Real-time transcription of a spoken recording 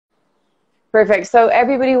Perfect. So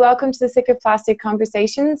everybody, welcome to the Sick of Plastic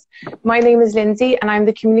Conversations. My name is Lindsay and I'm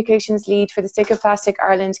the communications lead for the Sick of Plastic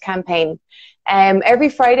Ireland campaign. Every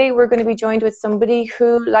Friday, we're going to be joined with somebody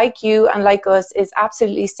who, like you and like us, is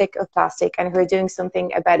absolutely sick of plastic and who are doing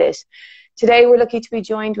something about it. Today, we're lucky to be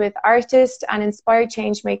joined with artist and inspired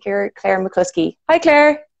change maker, Claire McCluskey. Hi,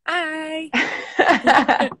 Claire. Hi.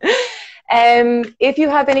 If you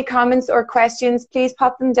have any comments or questions, please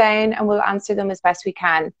pop them down and we'll answer them as best we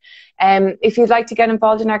can. If you'd like to get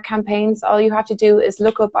involved in our campaigns, all you have to do is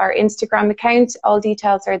look up our Instagram account. All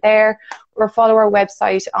details are there, or follow our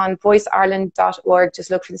website on voiceireland.org. Just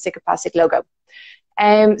look for the Sick of Plastic logo.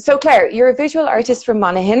 So Claire, you're a visual artist from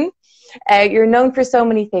Monaghan. You're known for so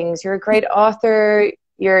many things. You're a great author,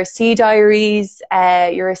 you're sea diaries,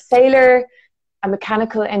 you're a sailor, a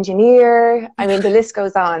mechanical engineer. I mean, the list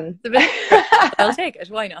goes on. I'll take it.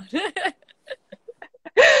 Why not?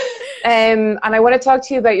 And I want to talk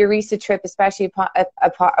to you about your recent trip, especially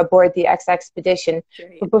aboard the X expedition.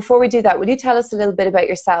 Sure, yeah. But before we do that, will you tell us a little bit about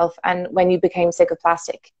yourself and when you became sick of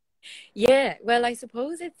plastic? Yeah, well, I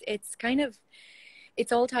suppose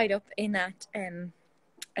it's all tied up in that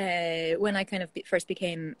when I kind of first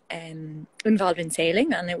became involved in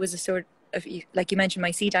sailing, and it was a sort of, like you mentioned,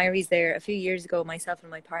 my sea diaries there. A few years ago, myself and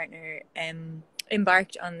my partner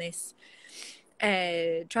embarked on this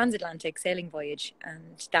transatlantic sailing voyage,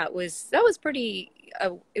 and that was pretty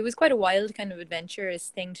it was quite a wild kind of adventurous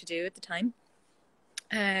thing to do at the time,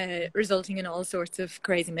 resulting in all sorts of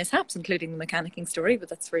crazy mishaps, including the mechanicking story, but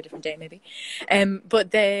that's for a different day maybe.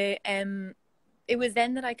 But it was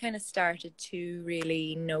then that I kind of started to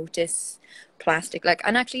really notice plastic.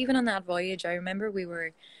 And actually, even on that voyage, I remember we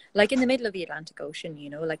were like in the middle of the Atlantic Ocean,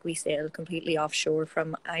 like we sailed completely offshore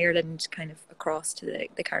from Ireland kind of across to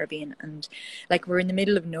the Caribbean, and like we're in the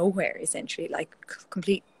middle of nowhere essentially, like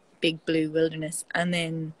complete big blue wilderness. And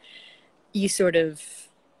then you sort of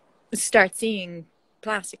start seeing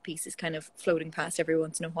plastic pieces kind of floating past every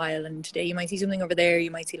once in a while, and today you might see something over there,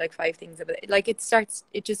 you might see like 5 things over there. Like it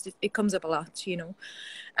comes up a lot,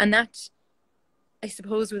 and that, I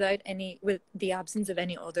suppose, with the absence of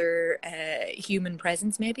any other human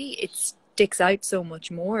presence, maybe it sticks out so much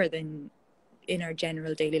more than in our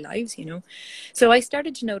general daily lives, So I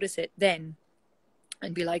started to notice it then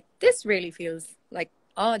and be like, this really feels like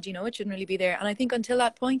odd, it shouldn't really be there. And I think until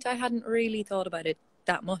that point I hadn't really thought about it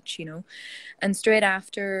that much, and straight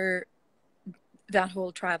after that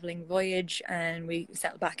whole traveling voyage and we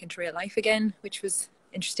settled back into real life again, which was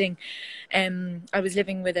interesting. I was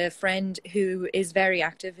living with a friend who is very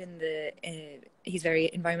active in he's very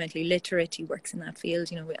environmentally literate. He works in that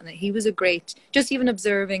field, and he was just even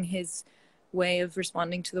observing his way of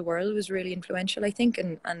responding to the world was really influential, I think.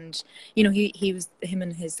 And him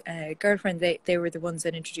and his girlfriend, they were the ones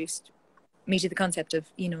that introduced me to the concept of,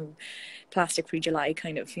 plastic free July,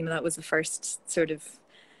 kind of, that was the first sort of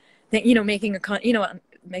thing, making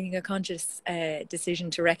a conscious decision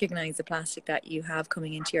to recognize the plastic that you have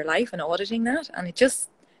coming into your life and auditing that, and it just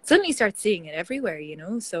suddenly starts seeing it everywhere,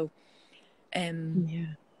 so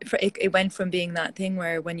it went from being that thing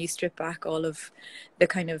where when you strip back all of the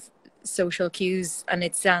kind of social cues and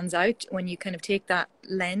it stands out, when you kind of take that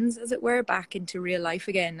lens, as it were, back into real life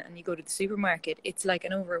again and you go to the supermarket, it's like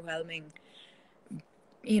an overwhelming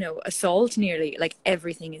assault nearly. Like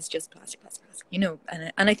everything is just plastic,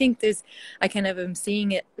 and I think I kind of am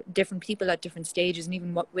seeing it, different people at different stages, and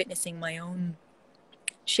even witnessing my own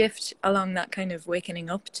shift along that kind of wakening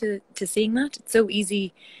up to seeing that. It's so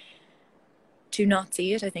easy to not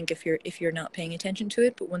see it, I think, if you're not paying attention to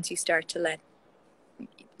it, but once you start to let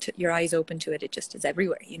your eyes open to it, it just is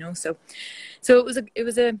everywhere, so it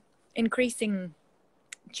was a increasing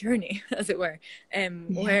journey, as it were,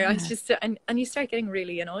 where I was just and you start getting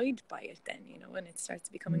really annoyed by it then, and it starts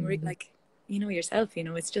becoming like, yourself,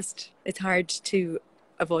 it's hard to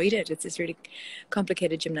avoid it. It's this really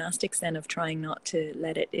complicated gymnastics then of trying not to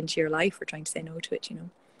let it into your life or trying to say no to it,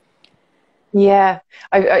 Yeah,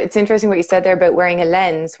 it's interesting what you said there about wearing a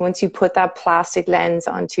lens. Once you put that plastic lens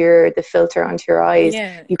onto the filter onto your eyes,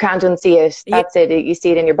 you can't unsee it. That's it. You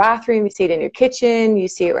see it in your bathroom, you see it in your kitchen, you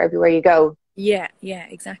see it everywhere you go. Yeah,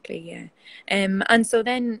 exactly, yeah. And so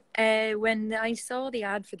then when I saw the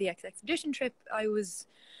ad for the X expedition trip, I was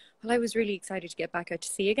really excited to get back out to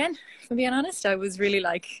sea again, if I'm being honest. I was really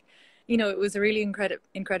like, it was a really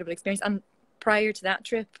incredible experience. And prior to that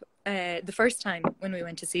trip, the first time when we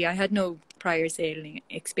went to sea, I had no prior sailing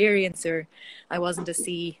experience, or I wasn't a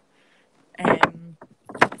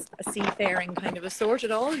seafaring kind of a sort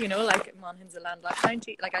at all, like Monaghan's a landlocked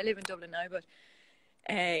county. Like I live in Dublin now, but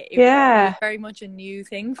it was very much a new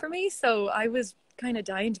thing for me. So I was kind of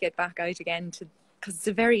dying to get back out again to because it's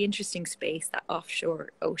a very interesting space, that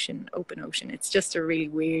offshore ocean, open ocean. It's just a really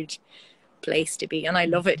weird place to be, and I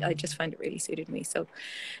love it. I just find it really suited me. So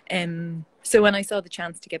so when I saw the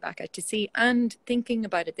chance to get back out to sea, and thinking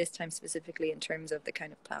about it this time specifically in terms of the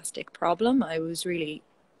kind of plastic problem, I was really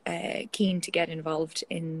keen to get involved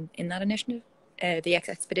in that initiative, the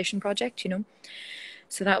Expedition project, you know.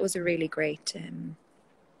 So that was a really great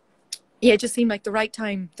yeah, it just seemed like the right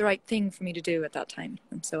time, the right thing for me to do at that time.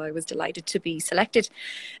 And so I was delighted to be selected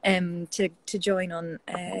to join on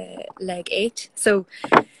leg 8. So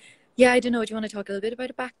yeah, I don't know, do you want to talk a little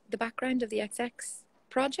bit about the background of the XX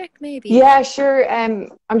project, maybe? Yeah, sure. I'm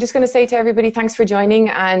just going to say to everybody, thanks for joining.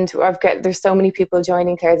 And there's so many people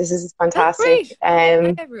joining, Claire. This is fantastic. Great.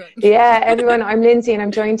 Hi, everyone. Yeah, everyone. I'm Lindsay, and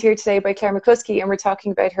I'm joined here today by Claire McCluskey, and we're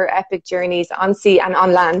talking about her epic journeys on sea and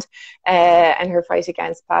on land, and her fight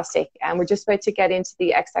against plastic. And we're just about to get into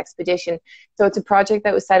the X Expedition. So it's a project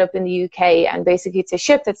that was set up in the UK, and basically it's a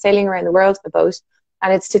ship that's sailing around the world, a boat,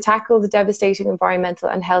 and it's to tackle the devastating environmental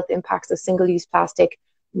and health impacts of single-use plastic,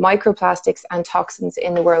 microplastics and toxins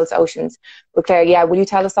in the world's oceans. But Claire, yeah, will you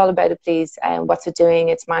tell us all about it, please? What's it doing?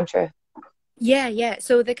 Its mantra? Yeah.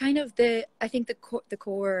 So the kind of I think the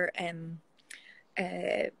core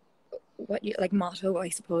what you like motto, I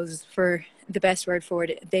suppose, for the best word for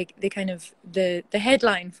it, they kind of the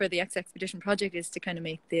headline for the X Expedition project is to kind of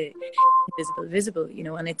make the invisible visible, you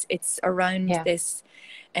know, and it's around this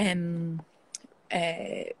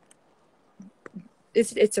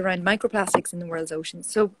it's around microplastics in the world's oceans.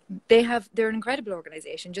 So they're an incredible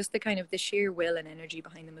organization. Just the kind of the sheer will and energy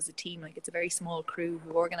behind them as a team. Like, it's a very small crew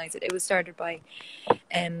who organize it. It was started by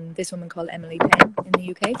this woman called Emily Penn in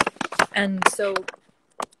the UK, and so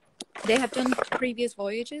they have done previous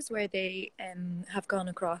voyages where they have gone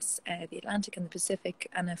across the Atlantic and the Pacific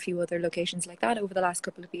and a few other locations like that over the last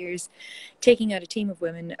couple of years, taking out a team of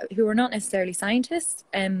women who are not necessarily scientists,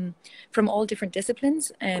 from all different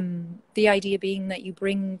disciplines. The idea being that you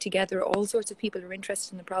bring together all sorts of people who are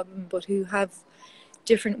interested in the problem, but who have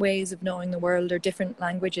different ways of knowing the world or different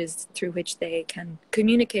languages through which they can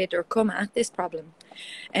communicate or come at this problem.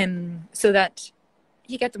 So that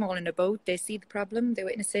you get them all in a boat, they see the problem, they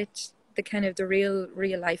witness it, the kind of the real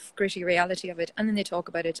life gritty reality of it, and then they talk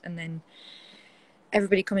about it, and then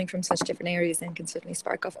everybody coming from such different areas then can certainly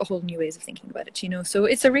spark off a whole new ways of thinking about it, you know. So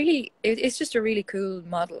it's just a really cool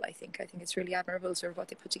model. I think it's really admirable sort of what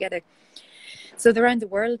they put together. So the Round the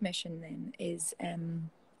World mission then is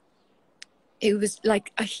it was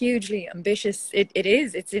like a hugely ambitious,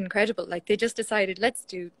 it's incredible. Like, they just decided, let's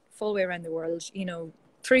do full way around the world, you know,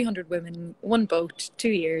 300 women, one boat, 2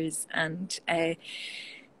 years, and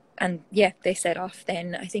yeah, they set off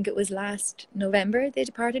then. I think it was last November they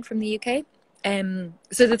departed from the UK.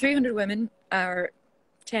 So the 300 women are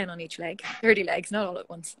 10 on each leg, 30 legs, not all at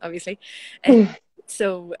once, obviously.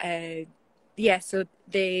 So so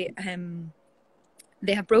they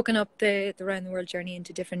have broken up the round the world journey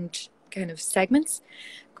into different kind of segments,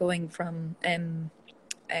 going from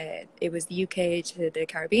it was the UK to the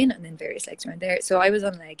Caribbean, and then various legs around there. So I was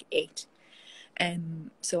on leg 8.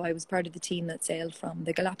 So I was part of the team that sailed from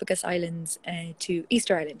the Galapagos Islands to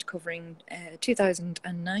Easter Island, covering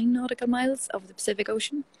 2,009 nautical miles of the Pacific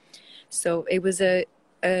Ocean. So it was a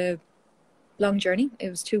long journey. It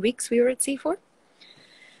was 2 weeks we were at sea for,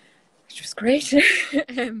 which was great.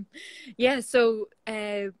 So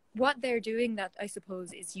what they're doing that I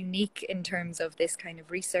suppose is unique in terms of this kind of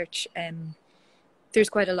research, there's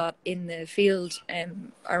quite a lot in the field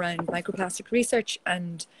around microplastic research,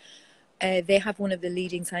 and they have one of the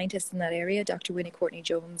leading scientists in that area, Dr. Winnie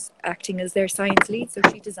Courtney-Jones, acting as their science lead. So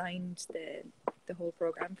she designed the whole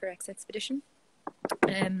program for X Expedition.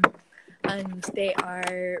 And they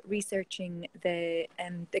are researching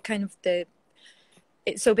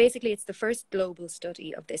so basically it's the first global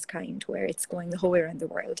study of this kind, where it's going the whole way around the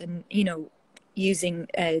world, and, you know, using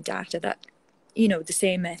data that, you know, the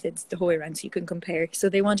same methods the whole way around, so you can compare. So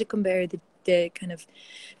they want to compare the kind of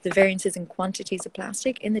the variances in quantities of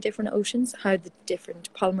plastic in the different oceans, how the different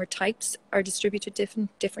polymer types are distributed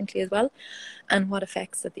differently as well, and what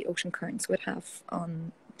effects that the ocean currents would have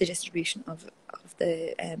on the distribution of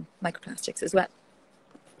the microplastics as well.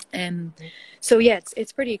 So yeah,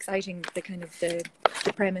 it's pretty exciting, the kind of the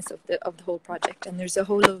premise of the whole project, and there's a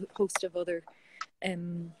whole host of other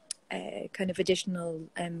kind of additional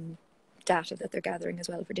data that they're gathering as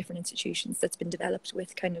well for different institutions that's been developed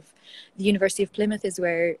with kind of the University of Plymouth is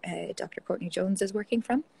where Dr. Courtney-Jones is working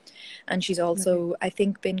from, and she's also I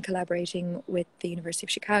think been collaborating with the University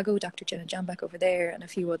of Chicago, Dr. Jenna Jambak over there, and a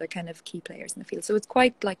few other kind of key players in the field. So it's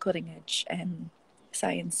quite like cutting edge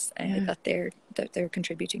science that they're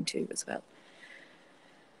contributing to as well.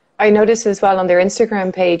 I noticed as well on their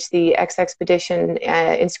Instagram page, the X Expedition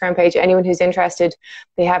Instagram page, anyone who's interested,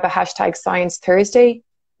 they have a hashtag Science Thursday,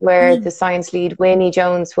 where the science lead, Winnie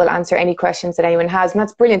Jones, will answer any questions that anyone has. And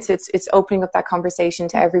that's brilliant. So it's opening up that conversation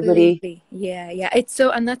to everybody. Absolutely. Yeah. It's so,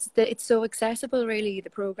 and it's so accessible, really, the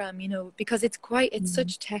program, you know, because it's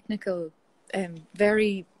such technical,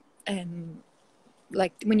 very,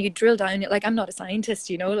 like when you drill down, like I'm not a scientist,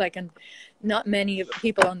 you know, like, and not many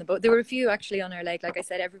people on the boat. There were a few actually on our leg. Like I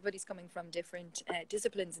said, everybody's coming from different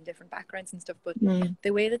disciplines and different backgrounds and stuff. But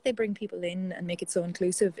the way that they bring people in and make it so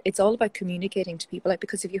inclusive, it's all about communicating to people. Like,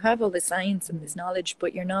 because if you have all this science and this knowledge,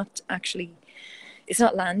 but you're not actually, it's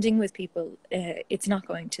not landing with people, it's not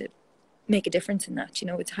going to make a difference in that. You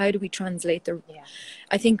know, it's how do we translate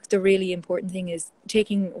I think the really important thing is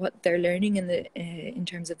taking what they're learning in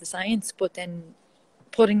terms of the science, but then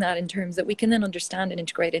putting that in terms that we can then understand and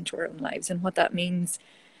integrate into our own lives, and what that means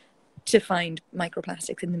to find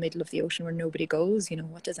microplastics in the middle of the ocean where nobody goes. You know,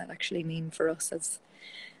 what does that actually mean for us as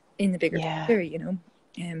in the bigger picture, you know?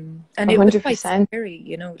 And 100%. It was quite scary,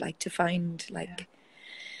 you know, like to find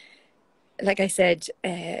like I said,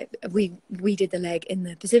 we did the leg in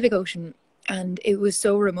the Pacific Ocean, and it was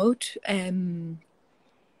so remote.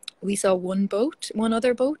 We saw one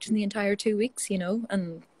other boat in the entire 2 weeks, you know,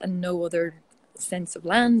 and no other sense of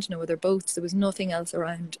land, no other boats. There was nothing else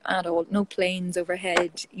around at all, no planes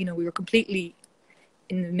overhead. You know, we were completely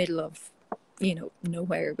in the middle of, you know,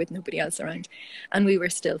 nowhere with nobody else around, and we were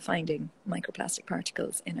still finding microplastic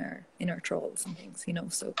particles in our trawls and things, you know.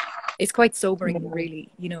 So it's quite sobering, really,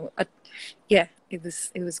 you know. It was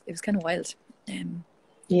kind of wild.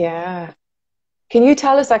 Yeah. Can you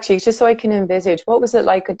tell us, actually, just so I can envisage, what was it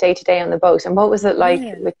like a day to day on the boat, and what was it like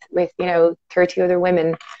with you know 30 other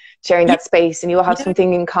women sharing that space, and you all have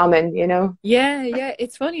something in common, you know? Yeah.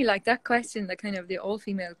 It's funny, like that question, that kind of the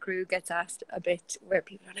all-female crew gets asked a bit, where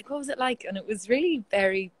people are like, what was it like? And it was really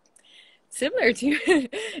very similar to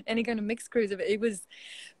any kind of mixed cruise. It was,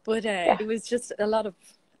 but it was just a lot of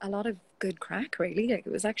good crack, really. Like,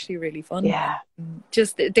 it was actually really fun. Yeah.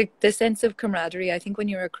 Just the sense of camaraderie. I think when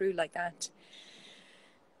you're a crew like that,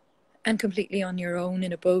 and completely on your own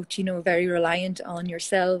in a boat, you know, very reliant on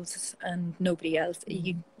yourselves and nobody else,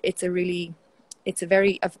 it's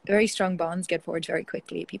very strong bonds get forged very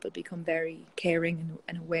quickly. People become very caring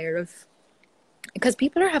and aware of, because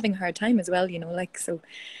people are having a hard time as well, you know. Like, so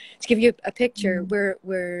to give you a picture,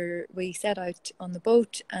 we set out on the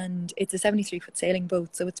boat, and it's a 73-foot sailing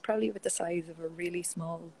boat, so it's probably about the size of a really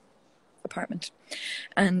small apartment,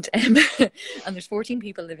 and and there's 14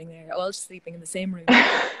 people living there, all sleeping in the same room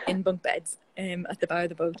in bunk beds at the bow of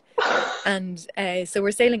the boat. And so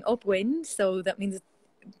we're sailing upwind, so that means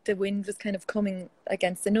the wind was kind of coming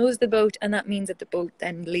against the nose of the boat, and that means that the boat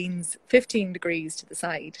then leans 15 degrees to the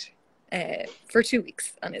side for 2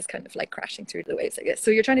 weeks, and is kind of like crashing through the waves, I guess.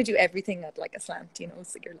 So you're trying to do everything at like a slant, you know,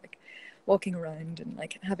 so you're like walking around and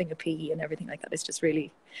like having a pee and everything like that. It's just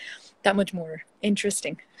really that much more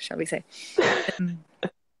interesting, shall we say.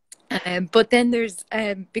 But then there's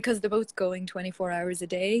because the boat's going 24 hours a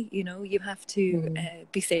day, you know, you have to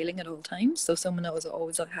be sailing at all times. So someone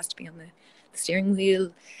always has to be on the steering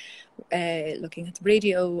wheel, looking at the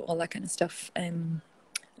radio, all that kind of stuff,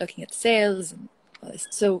 looking at the sails and all this.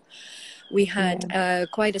 So we had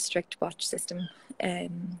quite a strict watch system,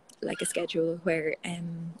 like a schedule where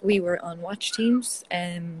we were on watch teams,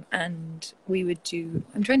 and we would do,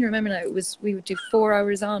 I'm trying to remember now, we would do 4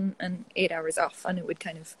 hours on and 8 hours off, and it would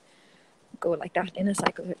kind of go like that in a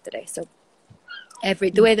cycle of the day. So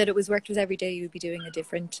the way that it was worked was every day you would be doing a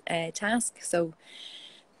different task. So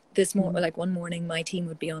like one morning my team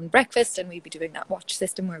would be on breakfast, and we'd be doing that watch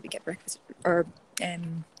system where we get breakfast, or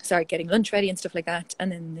getting lunch ready and stuff like that.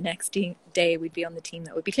 And then the next day we'd be on the team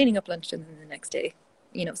that would be cleaning up lunch, and then the next day,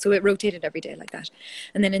 you know, so it rotated every day like that.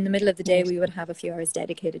 And then in the middle of the day we would have a few hours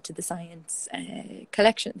dedicated to the science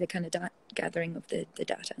collection, the kind of gathering of the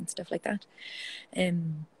data and stuff like that,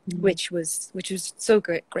 which was so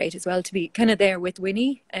great as well, to be kind of there with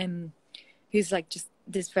Winnie, who's like just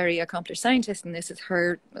this very accomplished scientist, and this is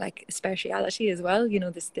her like speciality as well, you know,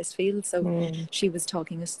 this field. So she was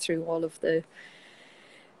talking us through all of the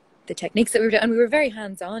techniques that we were doing, and we were very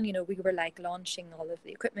hands-on, you know. We were like launching all of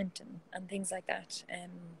the equipment and things like that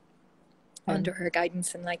under her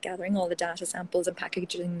guidance, and like gathering all the data samples and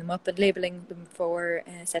packaging them up and labeling them for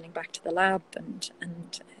sending back to the lab and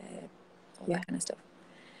all that kind of stuff.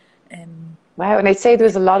 Wow. And I'd say there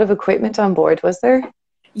was a lot of equipment on board, was there?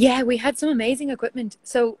 Yeah, we had some amazing equipment.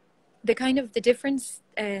 So the difference,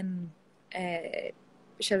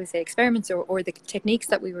 shall we say, experiments or the techniques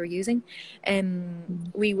that we were using,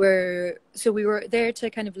 we were there to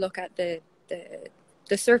kind of look at the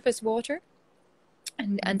the surface water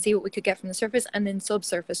and see what we could get from the surface, and then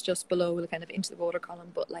subsurface just below, kind of into the water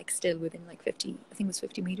column, but like still within like 50, I think it was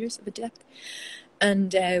 50 meters of a depth.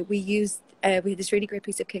 And we had this really great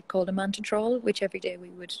piece of kit called a manta trawl, which every day we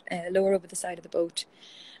would lower over the side of the boat.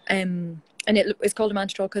 And it's called a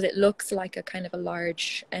manta trawl because it looks like a kind of a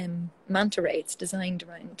large manta ray. It's designed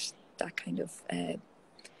around that kind of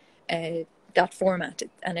that format,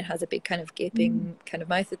 and it has a big kind of gaping kind of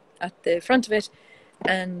mouth at the front of it,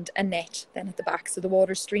 and a net then at the back, so the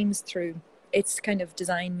water streams through. Its kind of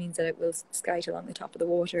design means that it will skite along the top of the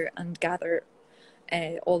water and gather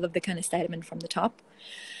all of the kind of sediment from the top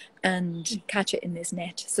and catch it in this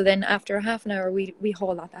net. So then after a half an hour we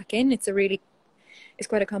haul that back in. It's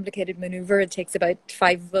quite a complicated maneuver. It takes about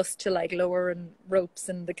 5 of us to like lower and ropes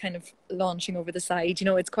and the kind of launching over the side.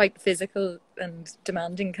 It's quite physical and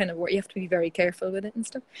demanding kind of work. You have to be very careful with it and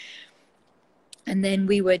stuff. And then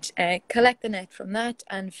we would collect the net from that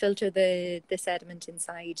and filter the sediment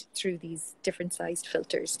inside through these different sized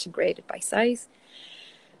filters to grade it by size.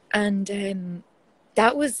 And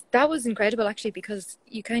that was incredible, actually, because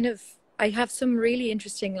I have some really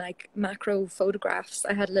interesting like macro photographs.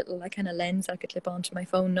 I had a little like kind of lens I could clip onto my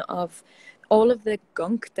phone of all of the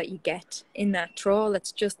gunk that you get in that trawl.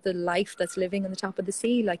 It's just the life that's living on the top of the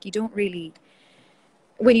sea. Like, you don't really,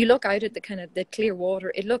 when you look out at the kind of the clear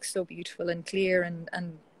water, it looks so beautiful and clear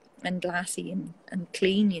and glassy and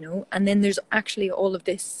clean, and then there's actually all of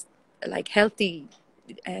this like healthy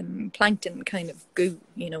plankton kind of goo.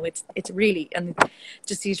 It's really, and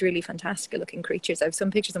just these really fantastic looking creatures. I have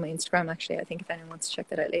some pictures on my Instagram, actually. I think if anyone wants to check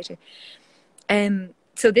that out later.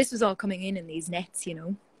 So this was all coming in these nets,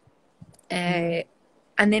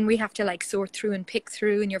 and then we have to like sort through and pick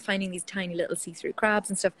through, and you're finding these tiny little see-through crabs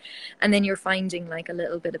and stuff, and then you're finding like a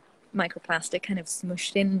little bit of microplastic kind of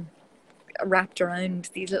smushed in, wrapped around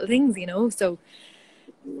these little things, so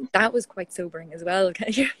that was quite sobering as well.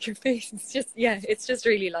 Your face is just, it's just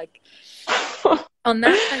really like on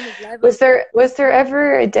that kind of level. Was there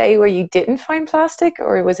ever a day where you didn't find plastic,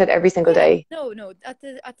 or was it every single day? No. At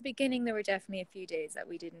the beginning, there were definitely a few days that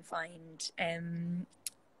we didn't find.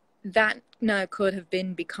 That now could have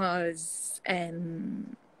been because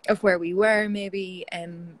of where we were, maybe.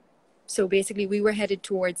 So basically, we were headed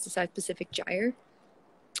towards the South Pacific Gyre.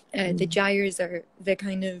 The gyres are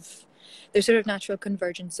they're sort of natural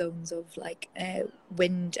convergence zones of like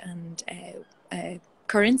wind and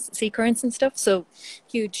currents, sea currents and stuff. So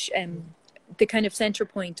huge, the kind of center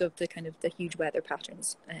point of the huge weather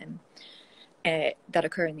patterns that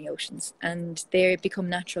occur in the oceans, and they become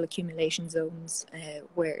natural accumulation zones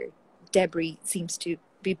where debris seems to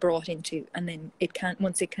be brought into, and then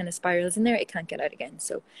once it kind of spirals in there, it can't get out again.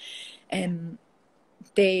 So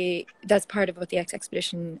that's part of what the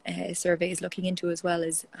Expedition survey is looking into as well,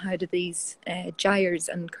 is how do these gyres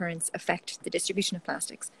and currents affect the distribution of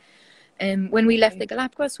plastics. When we left the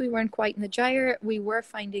Galapagos, we weren't quite in the gyre. We were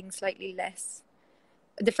finding slightly less.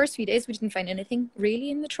 The first few days we didn't find anything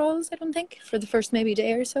really in the trawls, I don't think, for the first maybe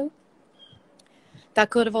day or so. That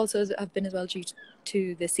could have also have been as well due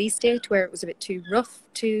to the sea state, where it was a bit too rough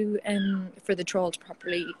for the trawl to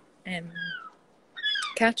properly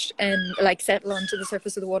catch and like settle onto the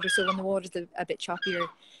surface of the water. So when the water's a bit choppier,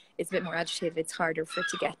 it's a bit more agitated, it's harder for it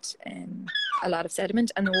to get a lot of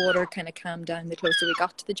sediment, and the water kind of calmed down the closer we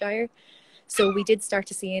got to the gyre. So we did start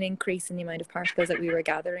to see an increase in the amount of particles that we were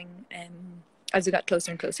gathering as we got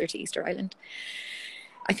closer and closer to Easter Island.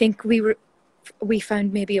 I think we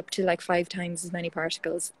found maybe up to like 5 times as many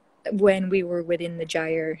particles when we were within the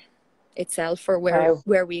gyre itself, or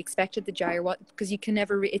where we expected the gyre, because you can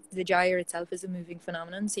never the gyre itself is a moving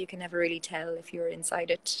phenomenon, so you can never really tell if you're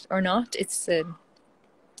inside it or not. It's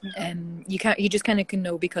you just kind of can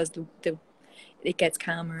know because it gets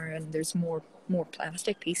calmer and there's more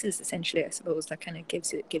plastic pieces, essentially, I suppose, that kind of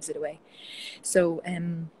gives it away. So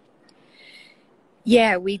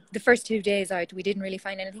the first 2 days out, we didn't really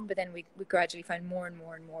find anything, but then we gradually found more and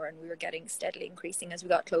more and more, and we were getting steadily increasing as we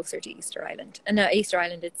got closer to Easter Island. And now Easter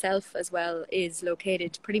Island itself as well is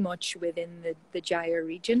located pretty much within the gyre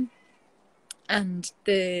region, and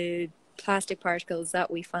the plastic particles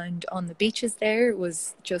that we found on the beaches there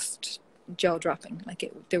was just jaw-dropping.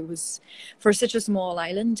 Like, there was, for such a small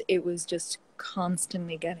island, it was just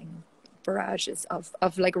constantly getting barrages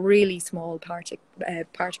of like really small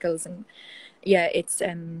particles. And it's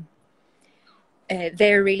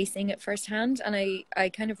they're really seeing it firsthand, and I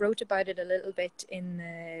kind of wrote about it a little bit in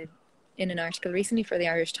an article recently for the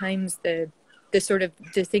Irish Times. The sort of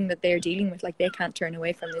the thing that they're dealing with, like, they can't turn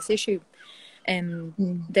away from this issue.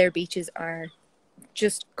 Their beaches are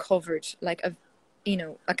just covered, like you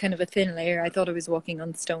know, a kind of a thin layer. I thought I was walking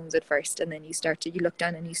on stones at first, and then you look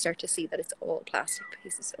down and you start to see that it's all plastic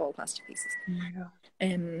pieces, all plastic pieces. Oh my God.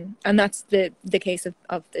 And that's the case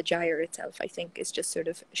of the gyre itself, I think, is just sort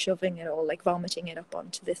of shoving it all, like vomiting it up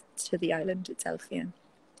onto to the island itself. Yeah.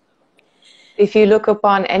 If you look up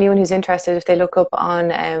on, anyone who's interested, if they look up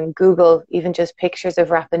on Google, even just pictures of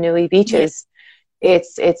Rapa Nui beaches,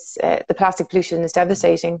 it's the plastic pollution is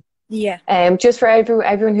devastating. Yeah. Just for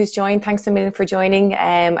everyone who's joined, thanks a million for joining,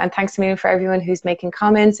 and thanks a million for everyone who's making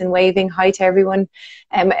comments and waving hi to everyone.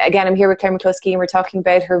 Again, I'm here with Claire McCluskey, and we're talking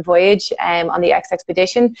about her voyage on the X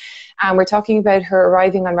expedition, and we're talking about her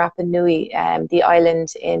arriving on Rapa Nui, the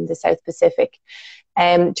island in the South Pacific.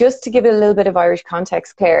 Just to give it a little bit of Irish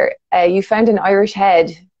context, Claire, you found an Irish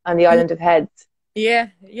head on the island of heads. Yeah.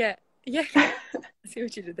 I see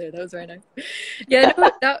what you did there. That was very nice. Yeah,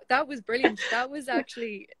 no, that was brilliant. That was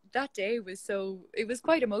actually, that day was it was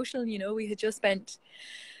quite emotional, you know. We had just spent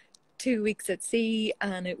 2 weeks at sea,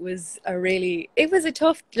 and it was a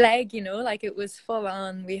tough leg, you know, like it was full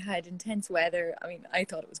on. We had intense weather. I mean, I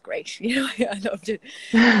thought it was great, you know. I loved it.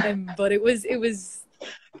 But it was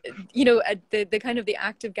you know, the kind of the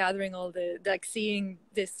act of gathering all the, like, seeing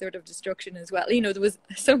this sort of destruction as well, you know, there was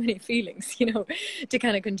so many feelings, you know, to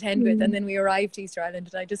kind of contend with. And then we arrived to Easter Island,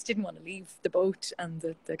 and I just didn't want to leave the boat and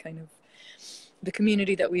the kind of the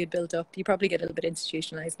community that we had built up. You probably get a little bit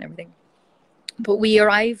institutionalized and everything, but we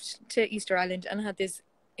arrived to Easter Island and had this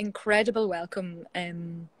incredible welcome.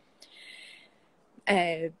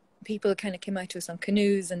 People kind of came out to us on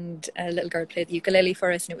canoes, and a little girl played the ukulele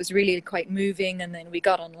for us, and it was really quite moving. And then we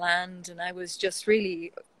got on land, and I was just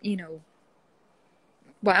really, you know,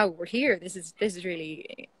 wow, we're here. This is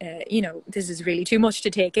really, you know, this is really too much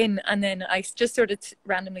to take in. And then I just sort of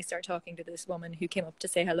randomly started talking to this woman who came up to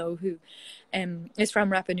say hello, who is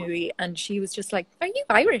from Rapa Nui, and she was just like, "Are you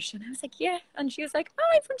Irish?" And I was like, "Yeah." And she was like, "Oh,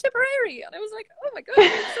 I'm from Tipperary." And I was like, "Oh my God,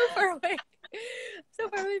 I'm so far away, so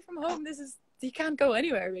far away from home. You can't go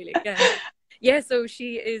anywhere, really." Yeah. So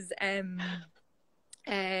she is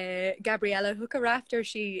Gabriella Hooker-Rafter.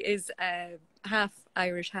 She is half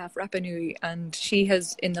Irish, half Rapa Nui, and she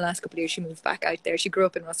has, in the last couple of years, she moved back out there. She grew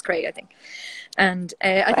up in Roscrea, I think, and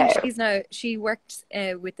I think she worked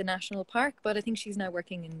with the national park, but I think she's now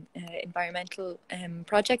working in environmental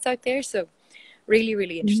projects out there. So really,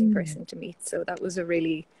 really interesting person to meet. So that was a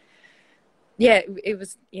really, it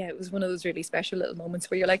was one of those really special little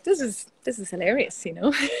moments where you're like, this is hilarious, you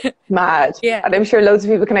know. Mad. Yeah. And I'm sure loads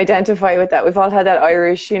of people can identify with that. We've all had that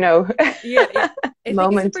Irish, you know, yeah. I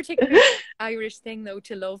moment. think it's a particularly Irish thing, though,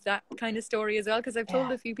 to love that kind of story as well, because I've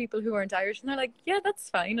told a few people who aren't Irish, and they're like, "Yeah, that's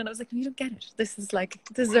fine." And I was like, "No, you don't get it. This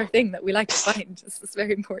is our thing that we like to find. This is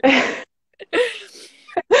very important."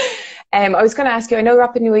 I was going to ask you, I know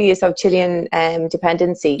Rapa Nui is of Chilean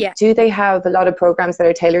dependency. Yeah. Do they have a lot of programs that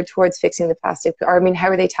are tailored towards fixing the plastic? Or, I mean, how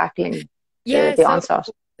are they tackling the onslaught?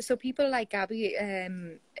 So people like Gabby,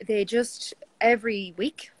 they just, every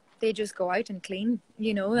week, they just go out and clean,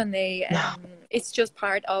 you know, and they, it's just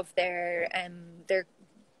part of their,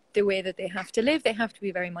 the way that they have to live. They have to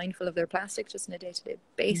be very mindful of their plastic just on a day-to-day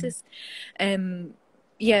basis.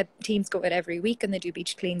 Teams go out every week, and they do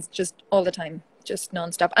beach cleans just all the time, just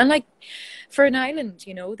non-stop. And like, for an island,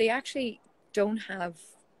 you know, they actually don't have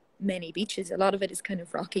many beaches. A lot of it is kind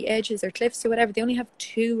of rocky edges or cliffs or whatever. They only have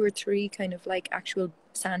 2 or 3 kind of like actual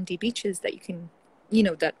sandy beaches that you can, you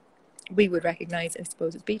know, that we would recognize, I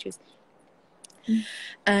suppose, as beaches.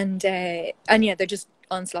 And yeah, they're just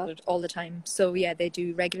onslaughted all the time. So yeah, they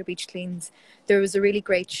do regular beach cleans. There was a really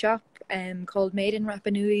great shop called Made in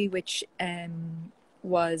Rapa Nui, which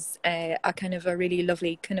was a kind of a really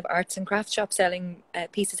lovely kind of arts and crafts shop selling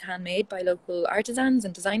pieces handmade by local artisans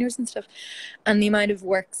and designers and stuff. And the amount of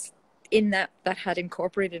works in that had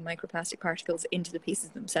incorporated microplastic particles into the pieces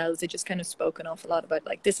themselves, it just kind of spoke an awful lot about,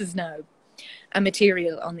 like, this is now a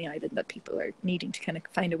material on the island that people are needing to kind of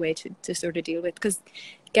find a way to sort of deal with, because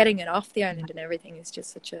getting it off the island and everything is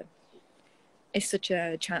just such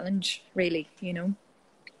a challenge, really, you know.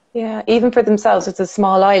 Yeah, even for themselves, it's a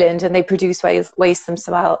small island, and they produce waste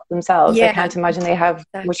themselves. Yeah, I can't imagine they have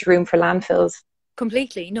much room for landfills.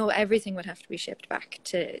 Completely. No, everything would have to be shipped back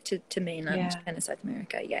to mainland, kind of South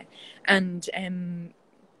America. Yeah. And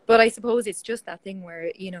but I suppose it's just that thing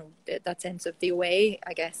where, you know, that sense of the away,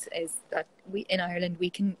 I guess, is that we in Ireland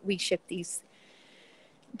we ship these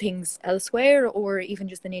things elsewhere, or even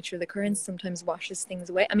just the nature of the currents sometimes washes things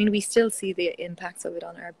away. I mean, we still see the impacts of it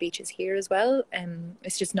on our beaches here as well.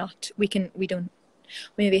 It's just not, we don't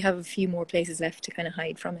maybe have a few more places left to kind of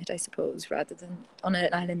hide from it, I suppose, rather than on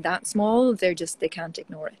an island that small, they can't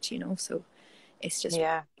ignore it, you know. So it's just,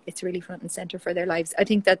 it's really front and center for their lives. I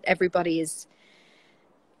think that everybody is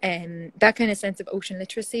that kind of sense of ocean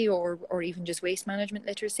literacy or even just waste management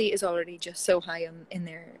literacy is already just so high in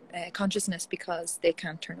their consciousness because they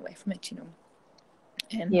can't turn away from it, you know.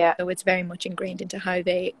 So it's very much ingrained into how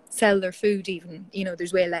they sell their food even, you know,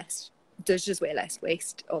 there's just way less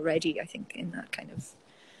waste already, I think, in that kind of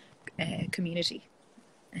community.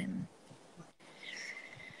 And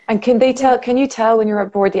can you tell when you're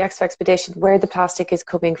aboard the Expo expedition where the plastic is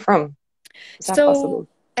coming from? Is that possible?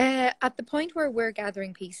 At the point where we're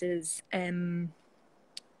gathering pieces,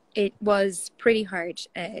 it was pretty hard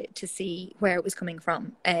to see where it was coming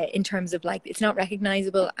from in terms of like, it's not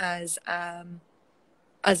recognizable as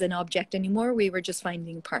an object anymore. We were just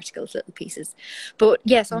finding particles, little pieces. But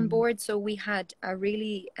yes, on board, so we had a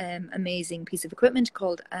really amazing piece of equipment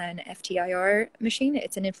called an FTIR machine.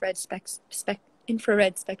 It's an infrared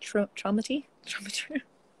spectrometry.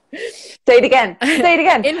 Say it again.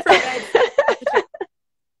 Infrared.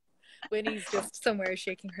 Winnie's just somewhere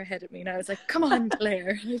shaking her head at me, and I was like, "Come on,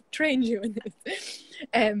 Claire, I've trained you in this."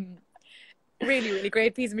 Really, really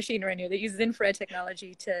great piece of machinery that uses infrared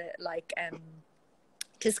technology to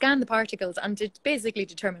scan the particles and to basically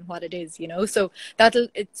determine what it is, you know. So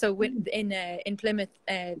in Plymouth,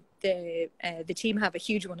 the team have a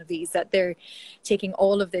huge one of these that they're taking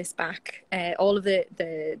all of this back, all of the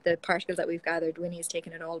particles that we've gathered. Winnie is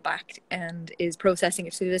taking it all back and is processing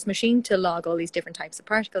it through this machine to log all these different types of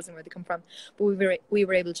particles and where they come from. But we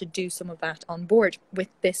were able to do some of that on board with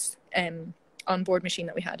this on-board machine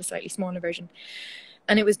that we had, a slightly smaller version,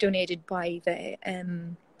 and it was donated by the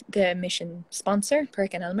mission sponsor,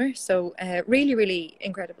 Perk and Elmer. So really, really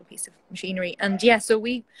incredible piece of machinery. And yeah, so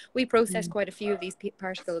we processed quite a few of these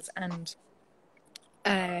particles, and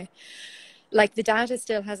like the data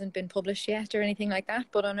still hasn't been published yet or anything like that,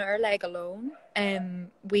 but on our leg alone,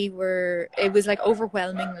 it was like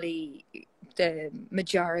overwhelmingly the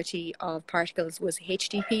majority of particles was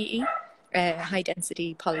HDPE, high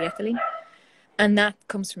density polyethylene, and that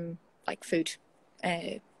comes from like food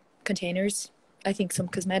containers, I think some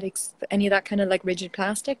cosmetics, any of that kind of like rigid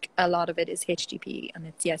plastic. A lot of it is HDPE, and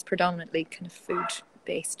it's predominantly kind of food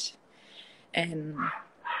based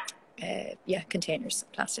containers,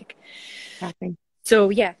 plastic. Exactly.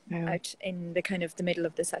 So out in the kind of the middle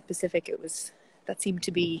of the South Pacific, that seemed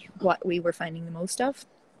to be what we were finding the most of.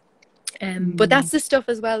 But that's the stuff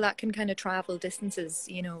as well that can kind of travel distances,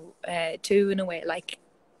 you know, too, in a way. Like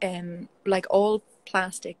all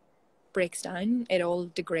plastic breaks down, it all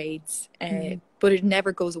degrades, but it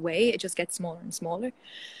never goes away. It just gets smaller and smaller.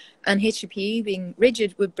 And HDPE, being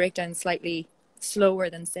rigid, would break down slightly slower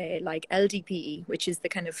than, say, like LDPE, which is the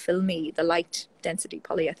kind of filmy, the light density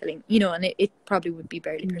polyethylene, you know, and it probably would be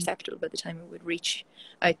barely perceptible by the time it would reach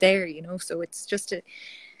out there, you know. So it's just an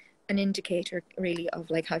indicator really of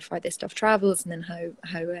like how far this stuff travels, and then how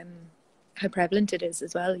prevalent it is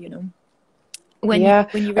as well, you know. When you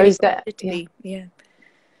really want it to be,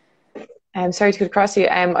 I'm sorry to cut across you.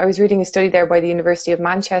 I was reading a study there by the University of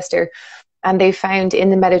Manchester, and they found in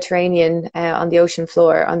the Mediterranean, on the ocean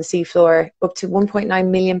floor, on the sea floor, up to 1.9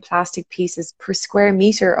 million plastic pieces per square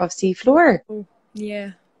meter of sea floor. Oh,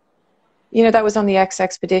 yeah. You know, that was on the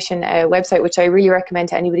Expedition website, which I really recommend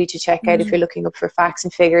to anybody to check out if you're looking up for facts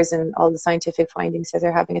and figures and all the scientific findings that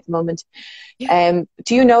they're having at the moment. Yeah.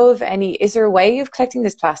 Do you know of is there a way of collecting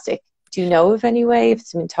this plastic? Do you know of any way, if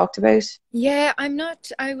it's been talked about? Yeah, I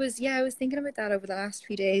was thinking about that over the last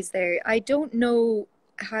few days there. I don't know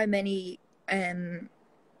how many,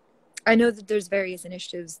 I know that there's various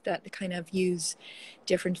initiatives that kind of use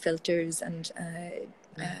different filters and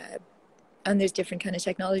there's different kind of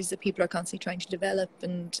technologies that people are constantly trying to develop,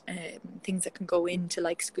 and things that can go into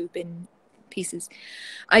like scoop in pieces.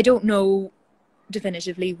 I don't know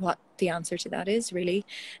definitively what the answer to that is, really.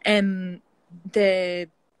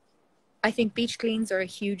 I think beach cleans are a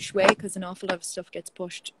huge way, because an awful lot of stuff gets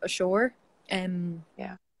pushed ashore.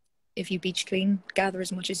 If you beach clean, gather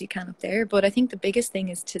as much as you can up there. But I think the biggest thing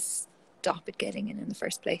is to stop it getting in the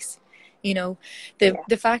first place. You know,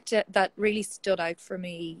 the fact that really stood out for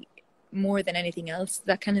me more than anything else,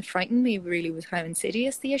 that kind of frightened me really, was how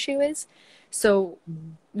insidious the issue is. So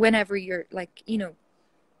whenever you're like, you know,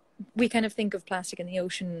 we kind of think of plastic in the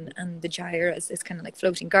ocean and the gyre as this kind of like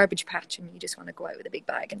floating garbage patch, and you just want to go out with a big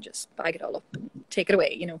bag and just bag it all up and take it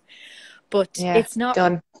away, you know. But it's not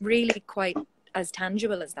really quite as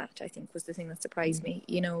tangible as that, I think, was the thing that surprised me,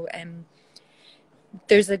 you know.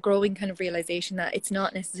 There's a growing kind of realization that it's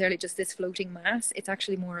not necessarily just this floating mass, it's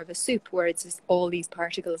actually more of a soup, where it's just all these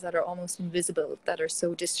particles that are almost invisible, that are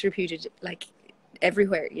so distributed like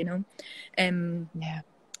everywhere, you know.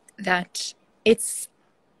 That it's,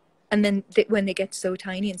 and then when they get so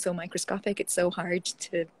tiny and so microscopic, it's so hard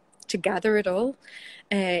to to gather it all.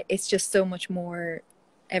 It's just so much more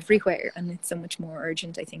everywhere, and it's so much more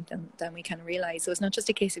urgent, I think, than we can realize. So it's not just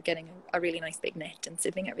a case of getting a really nice big net and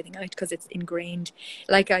sieving everything out, because it's ingrained,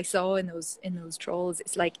 like I saw in those trawls.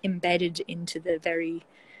 It's like embedded into the very,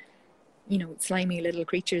 you know, slimy little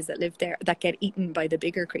creatures that live there, that get eaten by the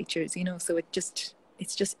bigger creatures, you know. So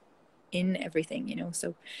it's just in everything, you know.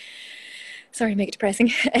 So sorry, make it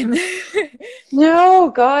depressing. No,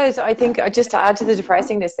 guys, I think just to add to the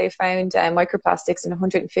depressingness, they found microplastics in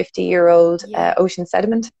 150-year-old ocean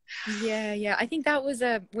sediment. Yeah. I think that was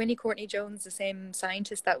Winnie Courtney Jones, the same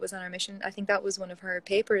scientist that was on our mission. I think that was one of her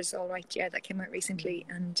papers, all right, that came out recently.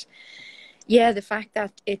 And yeah, the fact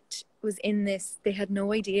that it was in this, they had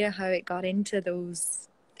no idea how it got into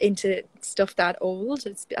stuff that old.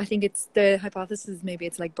 I think it's the hypothesis, maybe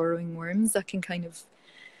it's like burrowing worms that can kind of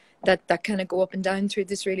that kind of go up and down through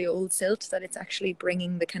this really old silt, that it's actually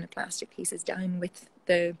bringing the kind of plastic pieces down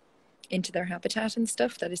into their habitat and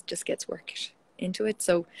stuff, that it just gets worked into it.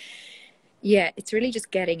 So yeah, it's really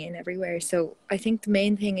just getting in everywhere. So I think the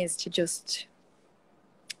main thing is to just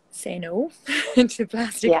say no to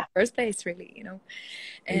plastic in the first place, really, you know.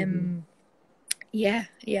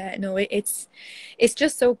 No, it's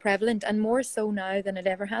just so prevalent, and more so now than it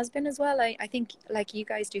ever has been as well. I think, like, you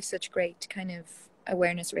guys do such great kind of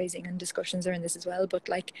awareness raising and discussions around this as well, but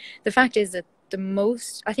like the fact is that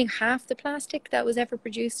I think half the plastic that was ever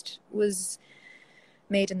produced was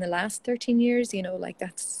made in the last 13 years, you know. Like,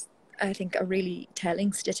 that's, I think, a really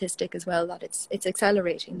telling statistic as well, that it's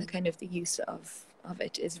accelerating. The kind of the use of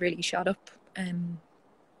it is really shot up.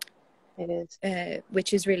 It is,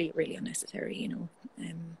 which is really, really unnecessary, you know.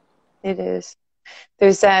 It is.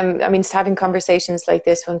 There's I mean, having conversations like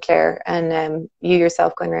this one, Claire, and you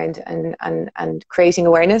yourself going around and creating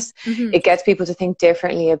awareness, it gets people to think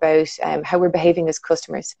differently about how we're behaving as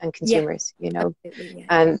customers and consumers, you know.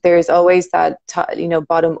 And there's always that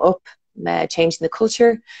bottom up changing the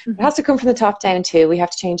culture. It has to come from the top down too. We have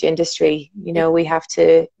to change industry, you know. We have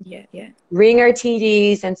to ring our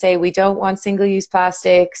TDs and say we don't want single-use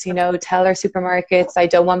plastics, you know. Tell our supermarkets, I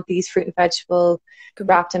don't want these fruit and vegetable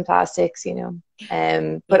wrapped in plastics, you know.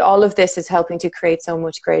 But all of this is helping to create so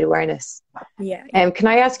much great awareness. Can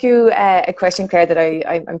I ask you a question, Claire, that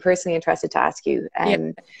I'm personally interested to ask you?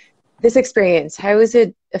 This experience, how has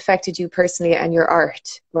it affected you personally and your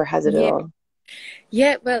art, or has it at all?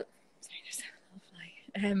 Well,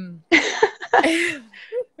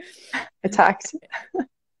 attacked.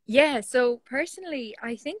 So personally,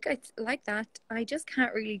 I think it's like that. I just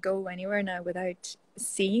can't really go anywhere now without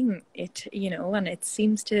seeing it, you know. And it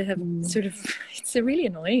seems to have sort of, it's really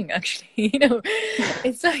annoying, actually, you know.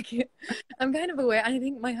 It's like, I'm kind of aware. I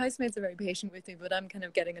think my housemates are very patient with me, but I'm kind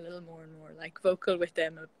of getting a little more and more like vocal with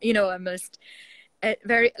them, you know. I'm just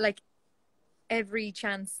very, like, every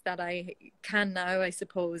chance that I can now, I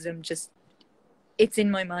suppose, it's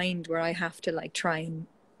in my mind where I have to like try and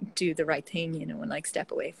do the right thing, you know, and like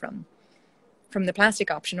step away from the plastic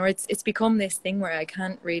option. Or it's become this thing where I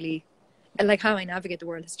can't really, like, how I navigate the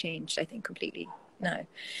world has changed, I think, completely now.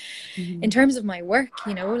 In terms of my work,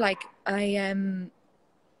 you know, like, I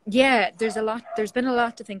there's been a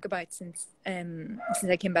lot to think about since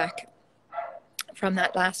I came back from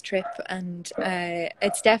that last trip, and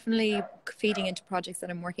it's definitely feeding into projects that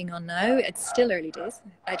I'm working on now. It's still early days.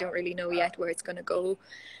 I don't really know yet where it's going to go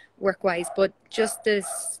work-wise, but just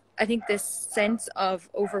this, I think this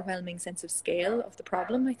overwhelming sense of scale of the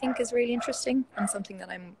problem, I think, is really interesting, and something that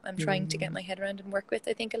I'm trying to get my head around and work with,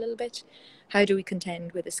 I think, a little bit. How do we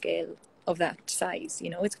contend with a scale of that size?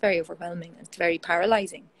 You know, it's very overwhelming. It's very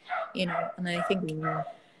paralyzing, you know, and I think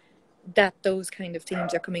that those kind of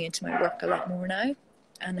themes are coming into my work a lot more now,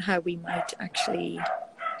 and how we might actually,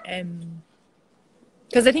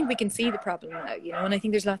 because I think we can see the problem now, you know, and I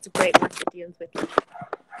think there's lots of great work that deals with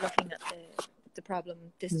looking at the problem.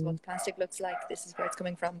 This is what the plastic looks like, this is where it's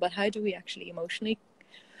coming from, but how do we actually emotionally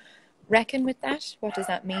reckon with that? What does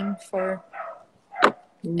that mean for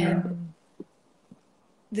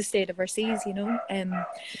the state of our seas, you know? So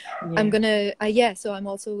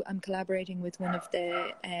I'm collaborating with one of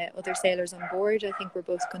the other sailors on board. I think we're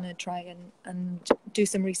both going to try and do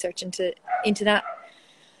some research into that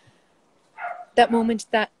moment,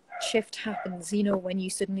 that shift happens, you know, when you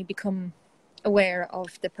suddenly become aware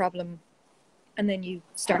of the problem and then you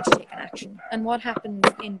start to take an action, and what happens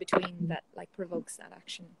in between that like provokes that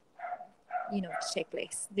action, you know, to take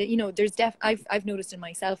place. You know, there's I've noticed in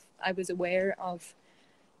myself, I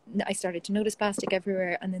started to notice plastic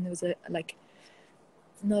everywhere, and then there was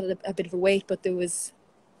not a bit of a wait, but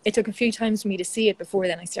it took a few times for me to see it before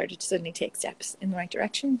then I started to suddenly take steps in the right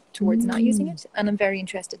direction towards not using it. And I'm very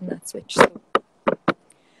interested in that switch. So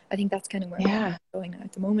I think that's kind of where Yeah. we're going now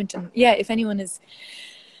at the moment. And yeah, if anyone is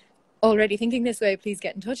already thinking this way, please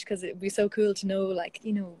get in touch, because it'd be so cool to know, like,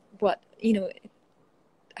 you know, what, you know,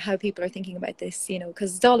 how people are thinking about this, you know,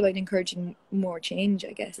 because it's all about encouraging more change,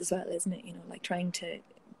 I guess, as well, isn't it? You know, like trying to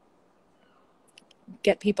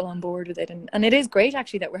get people on board with it. And it is great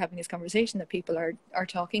actually that we're having this conversation, that people are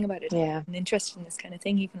talking about it, Yeah. and interested in this kind of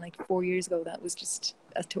thing. Even like 4 years ago, that was just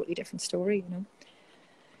a totally different story, you know.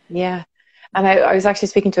 Yeah. And I was actually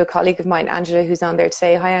speaking to a colleague of mine, Angela, who's on there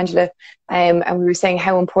today. Hi, Angela. And we were saying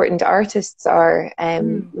how important artists are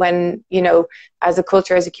when, you know, as a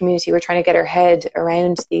culture, as a community, we're trying to get our head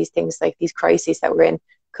around these things, like these crises that we're in,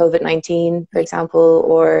 COVID-19, for example,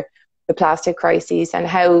 or the plastic crises, and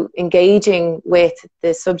how engaging with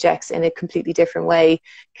the subjects in a completely different way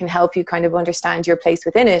can help you kind of understand your place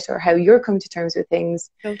within it, or how you're coming to terms with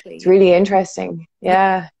things. Totally. It's really interesting.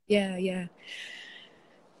 Yeah.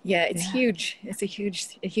 Yeah, it's huge. It's a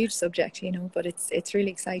huge subject, you know, but it's really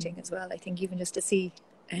exciting as well. I think even just to see,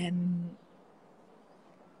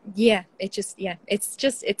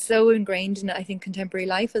 it's so ingrained in, I think, contemporary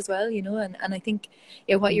life as well, you know, and I think,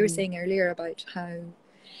 yeah, what you were saying earlier about how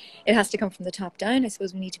it has to come from the top down. I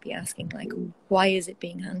suppose we need to be asking, like, why is it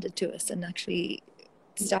being handed to us, and actually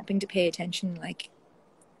stopping to pay attention, like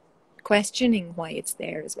questioning why it's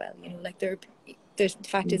there as well, you know, like there's the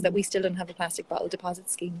fact is that we still don't have a plastic bottle deposit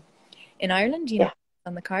scheme in Ireland, you know,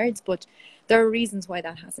 on the cards, but there are reasons why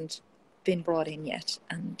that hasn't been brought in yet,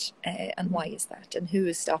 and why is that, and who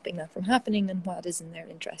is stopping that from happening, and what is in their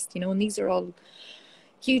interest, you know. And these are all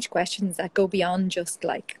huge questions that go beyond just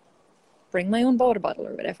like bring my own water bottle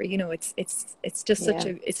or whatever, you know. It's just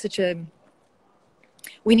such a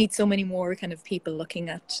we need so many more kind of people looking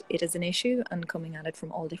at it as an issue and coming at it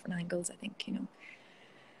from all different angles, I think, you know.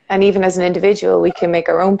 And even as an individual, we can make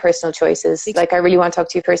our own personal choices. Like, I really want to talk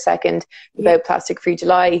to you for a second about Plastic Free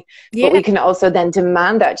July, but we can also then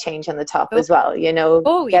demand that change on the top as well, you know,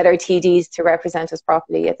 get our TDs to represent us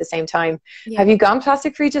properly at the same time. Have you gone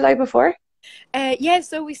Plastic Free July before?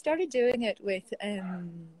 So we started doing it with,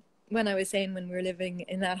 when I was saying, when we were living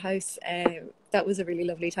in that house, that was a really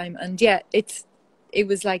lovely time. And it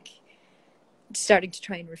was like starting to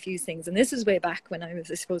try and refuse things. And this was way back when I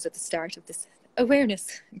was, I suppose, at the start of this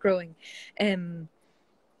awareness growing. And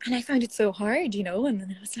I found it so hard, you know, and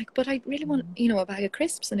then I was like, but I really want, you know, a bag of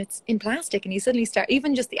crisps, and it's in plastic. And you suddenly start,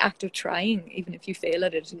 even just the act of trying, even if you fail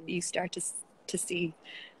at it, you start to see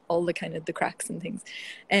all the kind of the cracks and things.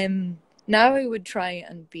 Now I would try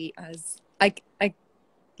and be as, the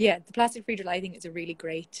Plastic Free July thing is a really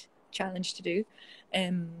great challenge to do.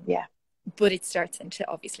 But it starts to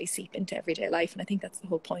obviously seep into everyday life, and I think that's the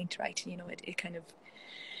whole point, right? You know, it kind of,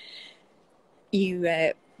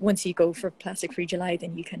 you once you go for Plastic Free July,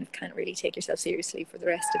 then you kind of can't really take yourself seriously for the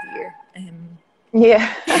rest of the year.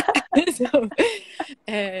 So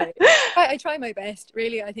I try my best,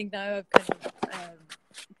 really. I think now I've kind of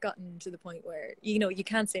gotten to the point where, you know, you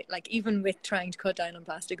can't say, like, even with trying to cut down on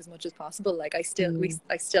plastic as much as possible, like I still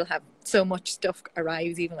have so much stuff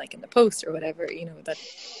arrives, even like in the post or whatever, you know, that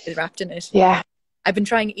is wrapped in it. I've been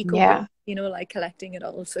trying you know, like collecting it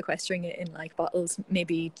all, sequestering it in like bottles,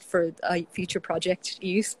 maybe for a future project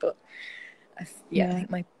use, but I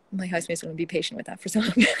think my housemate's going to be patient with that for so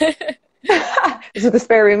long. This is what the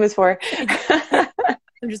spare room is for.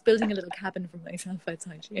 I'm just building a little cabin for myself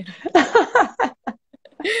outside, you know.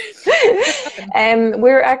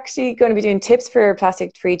 We're actually going to be doing tips for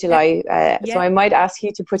Plastic Free July, so I might ask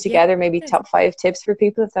you to put together maybe top 5 tips for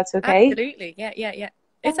people, if that's okay. Absolutely. Yeah.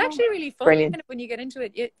 It's actually really fun. Brilliant. Kind of, when you get into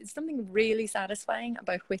it, it's something really satisfying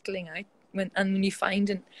about whittling out when you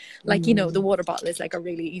find, and like, you know, the water bottle is like a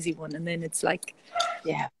really easy one, and then it's like,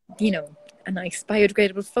 you know, a nice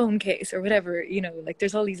biodegradable phone case or whatever, you know, like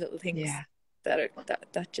there's all these little things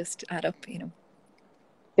that just add up, you know.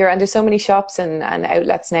 There's so many shops and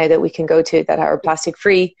outlets now that we can go to that are plastic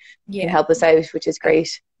free, can help us out, which is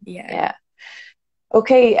great.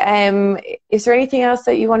 Okay, is there anything else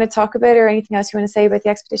that you want to talk about, or anything else you want to say about the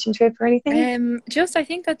expedition trip or anything? I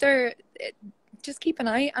think that just keep an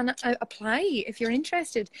eye and apply if you're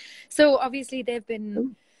interested. So obviously they've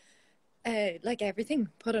been like everything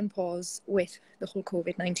put on pause with the whole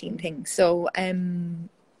COVID-19 thing. So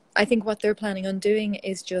I think what they're planning on doing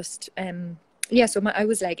is just so I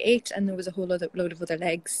was leg 8, and there was a whole load of other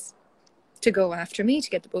legs to go after me to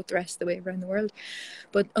get the boat the rest of the way around the world.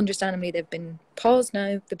 But understandably, they've been paused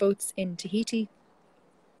now. The boat's in Tahiti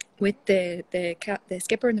with the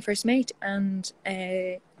skipper and the first mate, and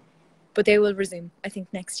but they will resume, I think,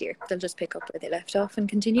 next year. They'll just pick up where they left off and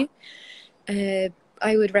continue.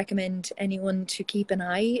 I would recommend anyone to keep an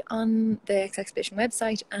eye on the X Expedition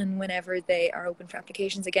website, and whenever they are open for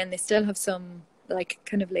applications, again, they still have some like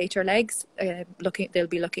kind of later legs. They'll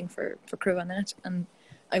be looking for crew on that, and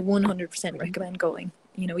I 100% recommend going.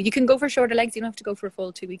 You know, you can go for shorter legs. You don't have to go for a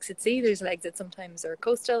full 2 weeks at sea. There's legs that sometimes are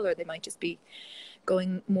coastal, or they might just be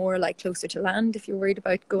going more like closer to land if you're worried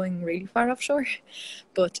about going really far offshore.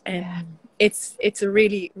 But it's a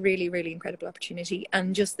really, really, really incredible opportunity,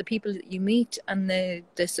 and just the people that you meet and the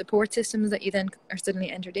support systems that you then are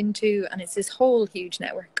suddenly entered into, and it's this whole huge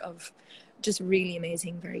network of just really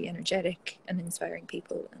amazing, very energetic and inspiring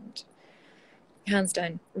people, and hands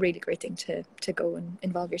down really great thing to go and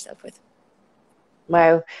involve yourself with.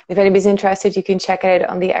 Wow. If anybody's interested, you can check it out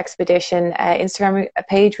on the Expedition Instagram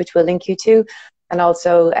page, which we'll link you to, and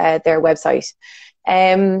also their website.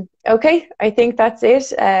 Okay, I think that's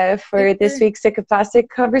it for this week's Sick of Plastic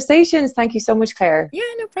Conversations. Thank you so much, Claire. Yeah,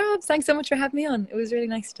 no problem. Thanks so much for having me on. It was really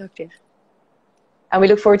nice to talk to you. And we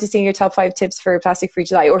look forward to seeing your top 5 tips for plastic-free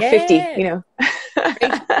July, or 50, you know.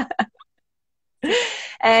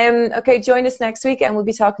 Okay, join us next week, and we'll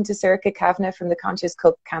be talking to Sorcha Kavanagh from the Conscious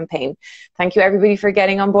Cup campaign. Thank you, everybody, for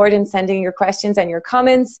getting on board and sending your questions and your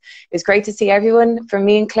comments. It was great to see everyone. From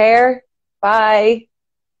me and Claire, bye.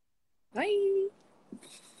 Bye.